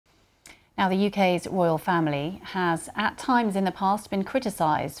Now, the UK's royal family has at times in the past been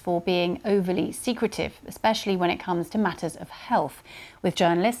criticised for being overly secretive, especially when it comes to matters of health, with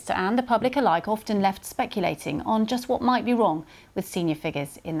journalists and the public alike often left speculating on just what might be wrong with senior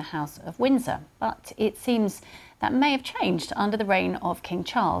figures in the House of Windsor. But it seems that may have changed under the reign of King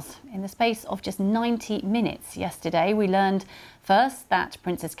Charles. In the space of just 90 minutes yesterday, we learned first that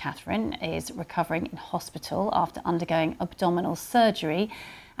Princess Catherine is recovering in hospital after undergoing abdominal surgery,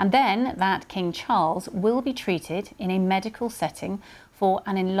 and then that King Charles will be treated in a medical setting for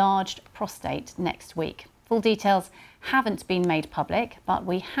an enlarged prostate next week. Full details haven't been made public, but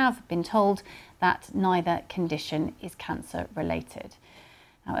we have been told that neither condition is cancer-related.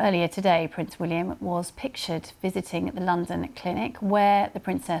 Now, earlier today, Prince William was pictured visiting the London clinic where the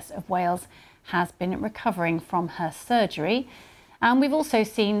Princess of Wales has been recovering from her surgery. And we've also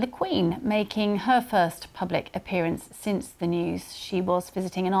seen the Queen making her first public appearance since the news. She was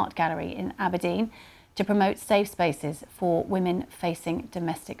visiting an art gallery in Aberdeen to promote safe spaces for women facing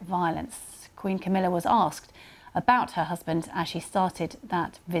domestic violence. Queen Camilla was asked about her husband as she started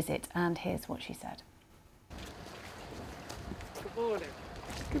that visit, and here's what she said. Good morning.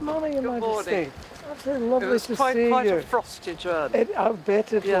 Good morning, Your Majesty. Morning. Absolutely lovely to see quite you. a frosty journey. I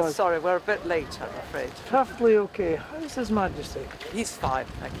bet it Yes, was. sorry, we're a bit late, I'm afraid. Perfectly okay. How's His Majesty? He's fine,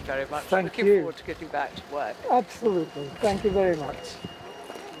 thank you very much. Thank Looking you. forward to getting back to work. Absolutely. Thank you very much.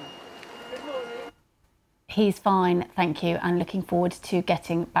 He's fine, thank you, and looking forward to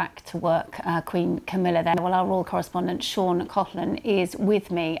getting back to work. Queen Camilla there. Well, our royal correspondent Sean Coughlan is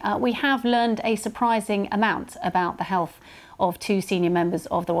with me. We have learned a surprising amount about the health of two senior members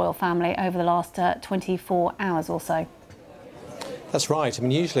of the royal family over the last 24 hours or so. That's right. I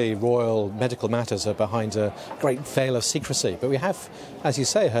mean, usually royal medical matters are behind a great veil of secrecy, but we have, as you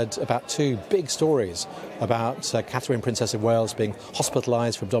say, heard about two big stories about Catherine, Princess of Wales, being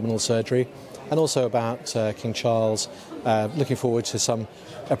hospitalised for abdominal surgery, and also about King Charles looking forward to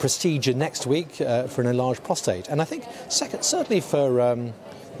a procedure next week for an enlarged prostate. And I think, certainly for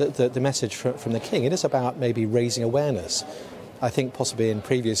the message from the King, it is about maybe raising awareness. I think possibly in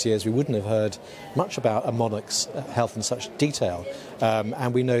previous years we wouldn't have heard much about a monarch's health in such detail.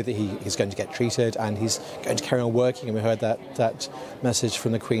 And we know that he's going to get treated and he's going to carry on working. And we heard that message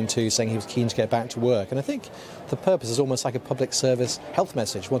from the Queen too, saying he was keen to get back to work. And I think the purpose is almost like a public service health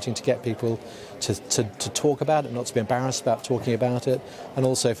message, wanting to get people to talk about it, not to be embarrassed about talking about it, and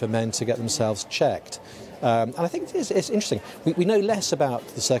also for men to get themselves checked. And I think it's interesting. We know less about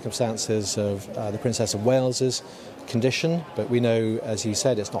the circumstances of the Princess of Wales's condition, but we know, as you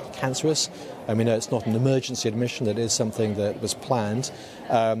said, it's not cancerous, and we know it's not an emergency admission. That is something that was planned.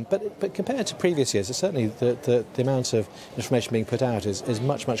 But compared to previous years, it's certainly the amount of information being put out is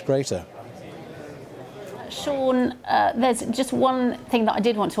much greater. Sean, there's just one thing that I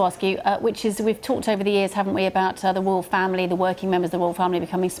did want to ask you, which is we've talked over the years, haven't we, about the royal family, the working members of the royal family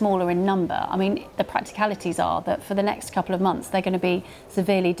becoming smaller in number. I mean, the practicalities are that for the next couple of months, they're going to be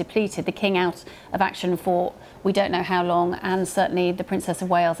severely depleted. The King out of action for we don't know how long, and certainly the Princess of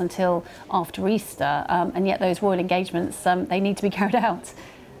Wales until after Easter. And yet those royal engagements, they need to be carried out.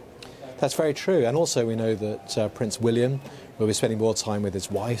 That's very true. And also we know that Prince William will be spending more time with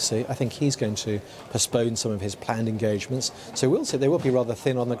his wife, so I think he's going to postpone some of his planned engagements. So we'll see they will be rather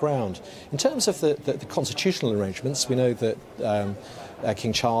thin on the ground. In terms of the constitutional arrangements, we know that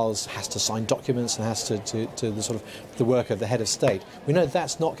King Charles has to sign documents and has to the sort of the work of the head of state. We know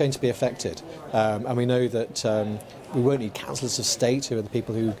that's not going to be affected, and we know that we won't need councillors of state, who are the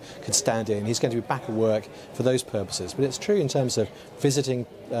people who can stand in. He's going to be back at work for those purposes. But it's true in terms of visiting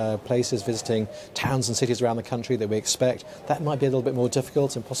places, visiting towns and cities around the country that we expect. That might be a little bit more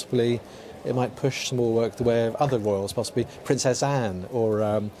difficult, and possibly it might push some more work the way of other royals, possibly Princess Anne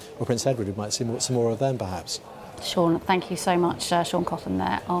or Prince Edward. We might see some more of them, perhaps. Sean, thank you so much, Sean Coughlan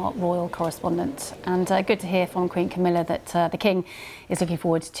there, our royal correspondent. And good to hear from Queen Camilla that the King is looking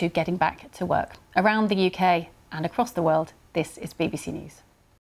forward to getting back to work. Around the UK and across the world, this is BBC News.